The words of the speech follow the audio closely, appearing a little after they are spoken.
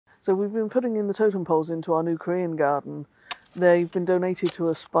So we've been putting in the totem poles into our new Korean garden. They've been donated to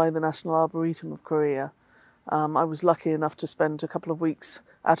us by the National Arboretum of Korea. I was lucky enough to spend a couple of weeks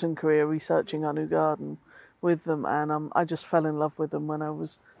out in Korea researching our new garden with them, and I just fell in love with them when I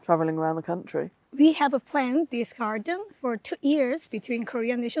was travelling around the country. We have planned this garden for 2 years between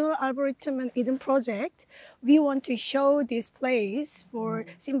Korean National Arboretum and Eden Project. We want to show this place for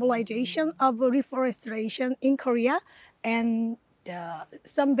symbolization of reforestation in Korea and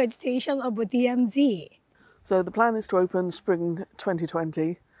some vegetation of DMZ. So the plan is to open spring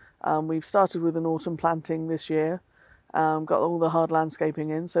 2020. We've started with an autumn planting this year, got all the hard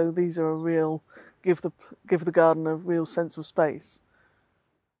landscaping in, so these are a real, give the garden a real sense of space.